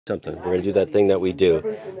Something. We're going to do that thing that we do.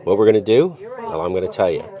 What we're going to do? Well, I'm going to tell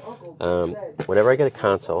you. Whenever I get a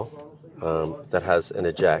console that has an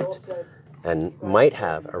eject and might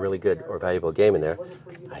have a really good or valuable game in there,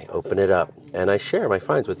 I open it up and I share my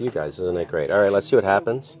finds with you guys. Isn't that great? All right, let's see what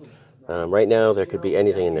happens. Right now, there could be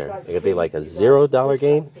anything in there. It could be like a $0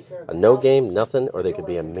 game, a no game, nothing, or there could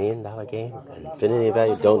be $1 million game, an infinity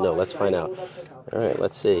value. Don't know. Let's find out. All right,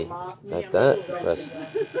 let's see. Like that.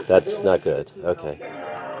 That's not good. Okay.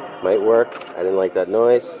 Might work. I didn't like that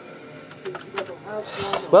noise.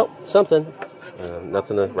 Well, something.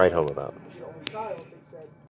 Nothing to write home about.